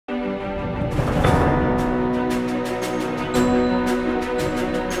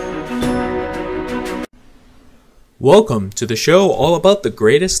Welcome to the show all about the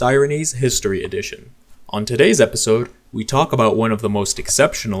greatest ironies history edition. On today's episode, we talk about one of the most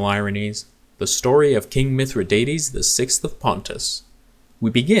exceptional ironies, the story of King Mithridates VI of Pontus.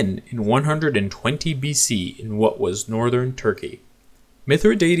 We begin in 120 BC in what was northern Turkey.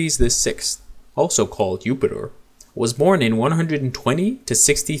 Mithridates VI, also called Jupiter, was born in 120 to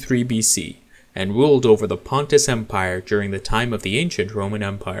 63 BC and ruled over the Pontus Empire during the time of the ancient Roman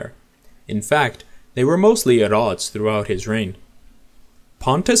Empire. In fact, they were mostly at odds throughout his reign.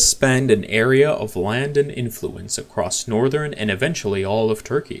 Pontus spanned an area of land and influence across northern and eventually all of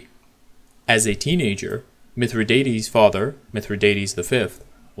Turkey. As a teenager, Mithridates' father, Mithridates V,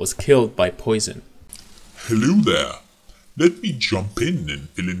 was killed by poison. Hello there. Let me jump in and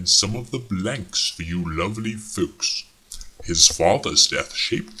fill in some of the blanks for you lovely folks. His father's death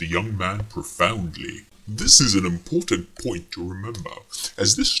shaped the young man profoundly. This is an important point to remember,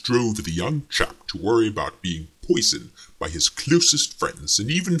 as this drove the young chap to worry about being poisoned by his closest friends and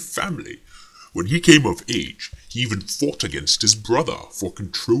even family. When he came of age, he even fought against his brother for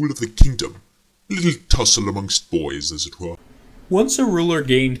control of the kingdom. A little tussle amongst boys, as it were. Once a ruler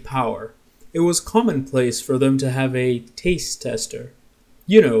gained power, it was commonplace for them to have a taste tester.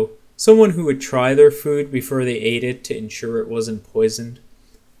 You know, someone who would try their food before they ate it to ensure it wasn't poisoned.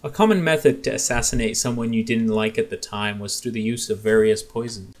 A common method to assassinate someone you didn't like at the time was through the use of various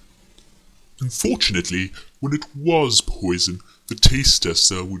poisons. Unfortunately, when it was poison, the taste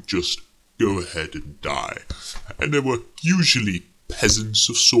tester would just go ahead and die. And there were usually peasants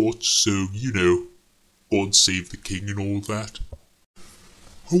of sorts, so, God save the king and all that.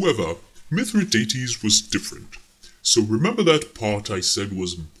 However, Mithridates was different. So remember that part I said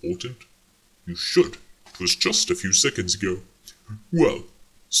was important? You should. It was just a few seconds ago. Well,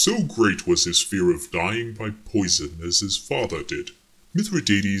 so great was his fear of dying by poison as his father did.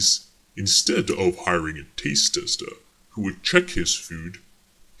 Mithridates, instead of hiring a taste tester who would check his food,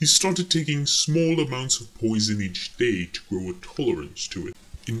 he started taking small amounts of poison each day to grow a tolerance to it.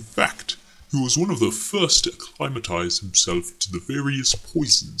 In fact, he was one of the first to acclimatize himself to the various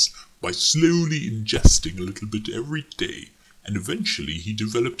poisons by slowly ingesting a little bit every day, and eventually he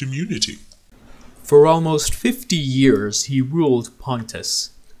developed immunity. For almost 50 years he ruled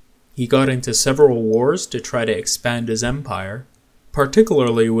Pontus. He got into several wars to try to expand his empire,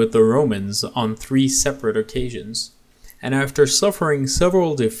 particularly with the Romans on 3 separate occasions, and after suffering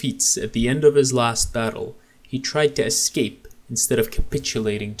several defeats at the end of his last battle, he tried to escape instead of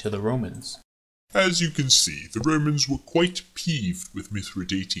capitulating to the Romans. As you can see, the Romans were quite peeved with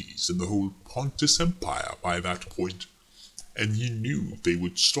Mithridates and the whole Pontus Empire by that point, and he knew they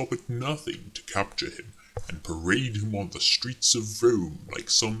would stop at nothing to capture him and parade him on the streets of Rome like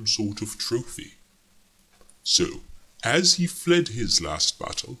some sort of trophy. So, as he fled his last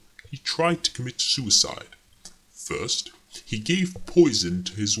battle, he tried to commit suicide. First, he gave poison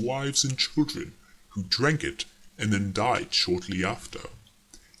to his wives and children, who drank it and then died shortly after.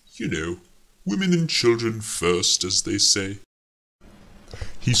 Women and children first, as they say.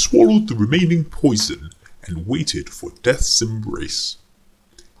 He swallowed the remaining poison and waited for death's embrace.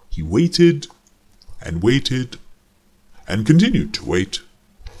 He waited and waited and continued to wait,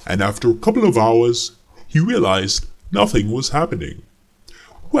 and after a couple of hours, he realized nothing was happening.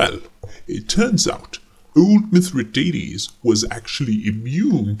 Well, it turns out old Mithridates was actually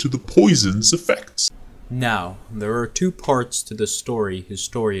immune to the poison's effects. Now, there are 2 parts to the story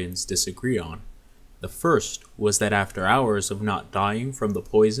historians disagree on. The first was that after hours of not dying from the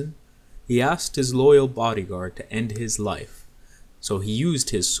poison, he asked his loyal bodyguard to end his life, so he used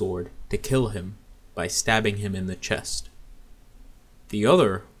his sword to kill him by stabbing him in the chest. The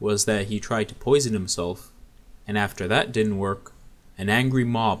other was that he tried to poison himself, and after that didn't work, an angry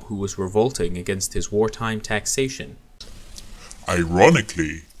mob who was revolting against his wartime taxation.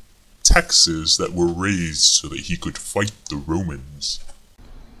 Ironically, taxes that were raised so that he could fight the Romans,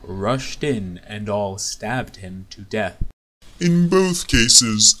 rushed in and all stabbed him to death. In both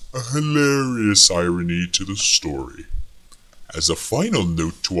cases, a hilarious irony to the story. As a final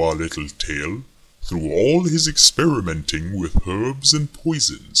note to our little tale, through all his experimenting with herbs and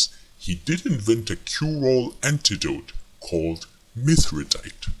poisons, he did invent a cure-all antidote called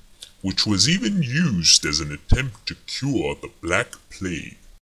Mithridate, which was even used as an attempt to cure the Black Plague.